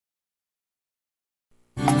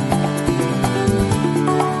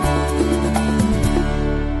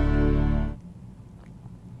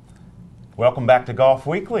Welcome back to Golf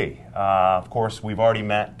Weekly. Of course, we've already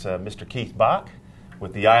met Mr. Keith Bach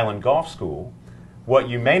with the Island Golf School. What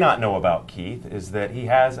you may not know about Keith is that he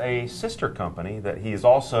has a sister company that he is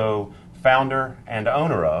also founder and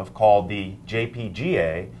owner of called the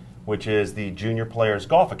JPGA, which is the Junior Players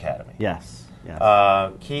Golf Academy. Yes.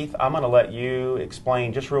 Keith, I'm going to let you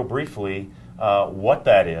explain just real briefly what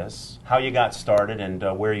that is, how you got started, and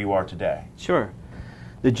where you are today. Sure.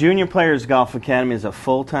 The Junior Players Golf Academy is a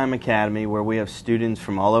full-time academy where we have students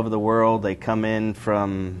from all over the world. They come in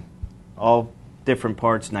from all different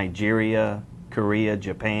parts, Nigeria, Korea,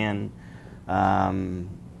 Japan, the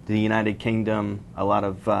United Kingdom, a lot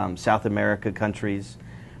of South America countries,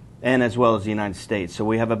 and as well as the United States. So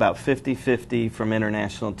we have about 50-50 from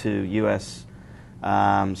international to U.S.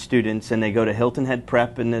 Students, and they go to Hilton Head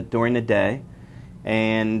Prep during the day,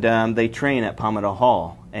 and they train at Palmetto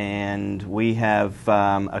Hall. And we have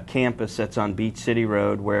a campus that's on Beach City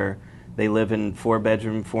Road where they live in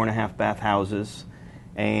 4-bedroom, 4.5-bath houses,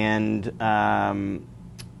 and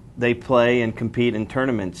they play and compete in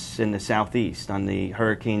tournaments in the Southeast on the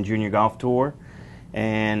Hurricane Junior Golf Tour.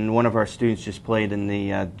 And one of our students just played in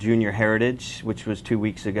the Junior Heritage, which was 2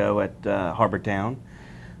 weeks ago at Harbor Town.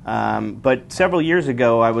 But several years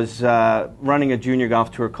ago, I was running a junior golf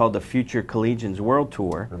tour called the Future Collegians World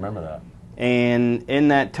Tour. Remember that. And in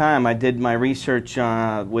that time, I did my research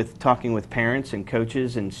with talking with parents and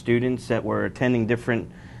coaches and students that were attending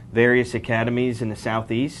various academies in the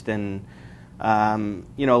Southeast. And,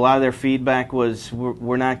 you know, a lot of their feedback was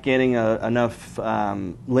we're not getting enough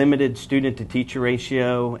limited student-to-teacher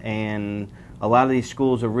ratio, and a lot of these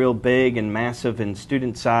schools are real big and massive in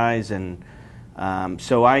student size. And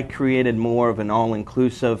so I created more of an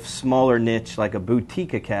all-inclusive, smaller niche, like a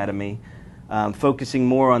boutique academy, focusing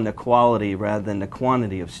more on the quality rather than the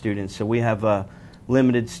quantity of students. So we have a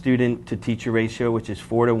limited student-to-teacher ratio, which is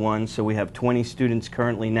 4-to-1. So we have 20 students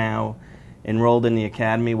currently now enrolled in the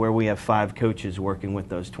academy, where we have 5 coaches working with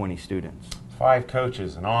those 20 students. 5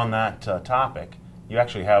 coaches, and on that topic, you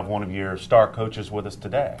actually have one of your star coaches with us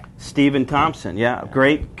today. Stephen Thomson, yeah,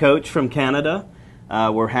 great coach from Canada.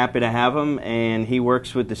 We're happy to have him, and he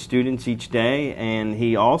works with the students each day, and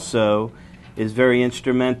he also is very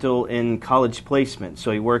instrumental in college placement.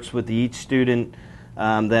 So he works with each student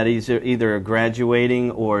that is either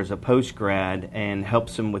graduating or is a post-grad, and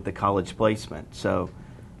helps them with the college placement. So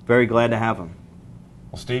very glad to have him.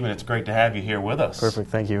 Well, Stephen, it's great to have you here with us. Perfect.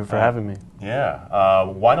 Thank you for having me. Yeah.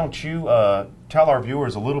 Why don't you tell our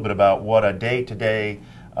viewers a little bit about what a day-to-day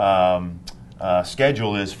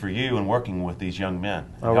schedule is for you in working with these young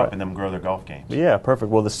men and helping them grow their golf games? Yeah,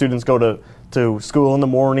 perfect. Well, the students go to school in the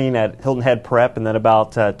morning at Hilton Head Prep, and then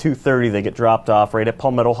about 2:30 they get dropped off right at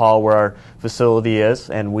Palmetto Hall, where our facility is,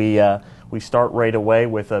 and we start right away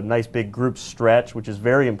with a nice big group stretch, which is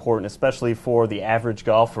very important, especially for the average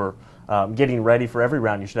golfer. Getting ready for every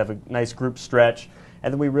round, you should have a nice group stretch,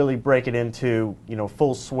 and then we really break it into, you know,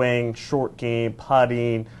 full swing, short game,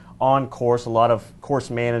 putting, on course, a lot of course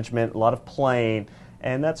management, a lot of playing,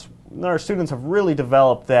 and our students have really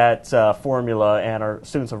developed that formula, and our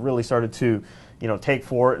students have really started to, you know, take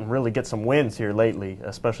for it and really get some wins here lately,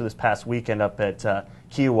 especially this past weekend up at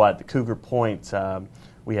Kiowa at the Cougar Point.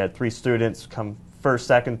 We had 3 students come first,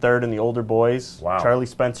 second, third in the older boys. Wow. Charlie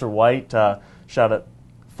Spencer White shot a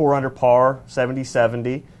 4 under par,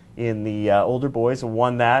 70-70 in the older boys, and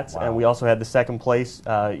won that. Wow. And we also had the second place,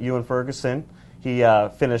 Ewan Ferguson. He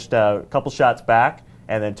finished a couple shots back,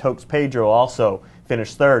 and then Tokes Pedro also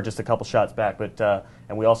finished third, just a couple shots back. But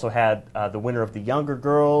and we also had the winner of the younger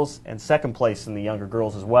girls and second place in the younger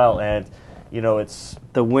girls as well. And you know,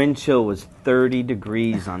 the wind chill was 30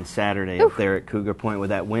 degrees on Saturday up there at Cougar Point with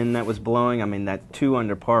that wind that was blowing. I mean, that 2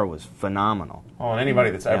 under par was phenomenal. Oh, and anybody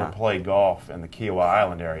that's ever played golf in the Kiowa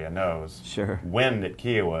Island area knows wind at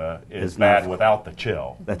Kiowa is bad without the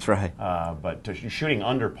chill. That's right. But you're shooting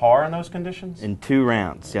under par in those conditions? In 2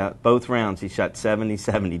 rounds, yeah. Both rounds he shot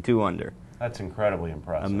 70-70, 2 under. That's incredibly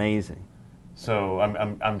impressive. Amazing. So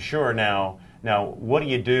I'm sure now what do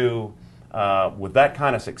you do with that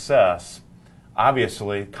kind of success?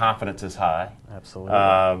 Obviously, confidence is high.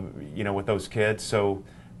 Absolutely. You know, with those kids. So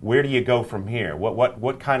where do you go from here?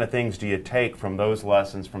 What kind of things do you take from those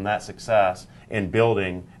lessons, from that success, in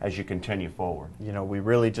building as you continue forward? You know, we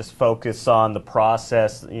really just focus on the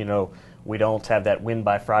process. You know, we don't have that win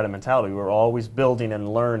by Friday mentality. We're always building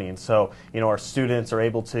and learning. So, you know, our students are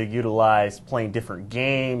able to utilize playing different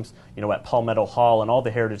games. You know, at Palmetto Hall and all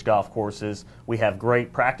the heritage golf courses, we have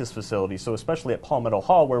great practice facilities. So especially at Palmetto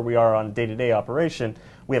Hall, where we are on a day-to-day operation,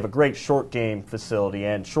 we have a great short game facility.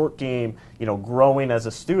 And short game, you know, growing as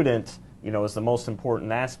a student is the most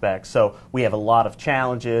important aspect. So we have a lot of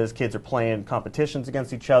challenges. Kids are playing competitions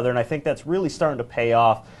against each other, and I think that's really starting to pay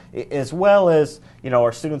off, as well as,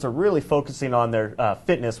 our students are really focusing on their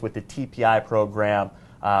fitness with the TPI program,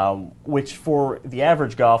 which for the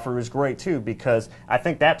average golfer is great too, because I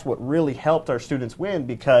think that's what really helped our students win,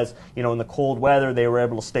 because, in the cold weather they were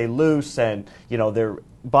able to stay loose, and, their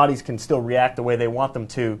bodies can still react the way they want them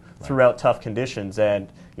to throughout tough conditions.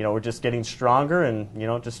 And, we're just getting stronger and,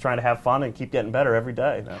 just trying to have fun and keep getting better every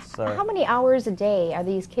day. How many hours a day are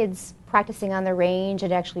these kids practicing on the range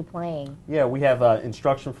and actually playing? Yeah, we have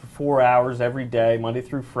instruction for 4 hours every day, Monday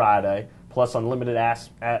through Friday, plus unlimited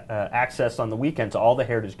access on the weekend to all the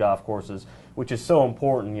heritage golf courses, which is so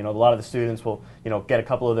important. A lot of the students will, get a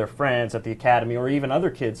couple of their friends at the academy, or even other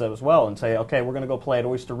kids as well, and say, okay, we're going to go play at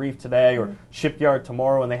Oyster Reef today or Shipyard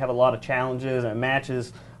tomorrow, and they have a lot of challenges and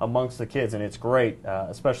matches amongst the kids, and it's great,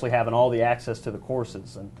 especially having all the access to the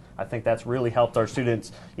courses. And I think that's really helped our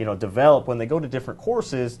students, develop. When they go to different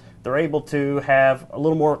courses, they're able to have a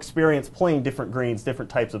little more experience playing different greens, different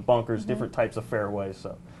types of bunkers, different types of fairways.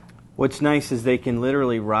 So what's nice is they can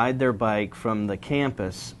literally ride their bike from the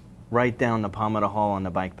campus right down the Palmetto Hall on the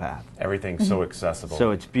bike path. Everything's so accessible. So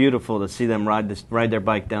it's beautiful to see them ride their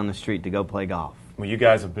bike down the street to go play golf. Well, you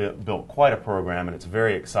guys have built quite a program, and it's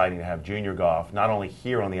very exciting to have junior golf, not only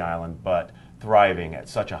here on the island, but thriving at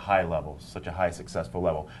such a high level, such a high successful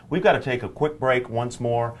level. We've got to take a quick break once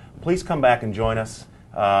more. Please come back and join us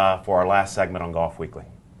for our last segment on Golf Weekly.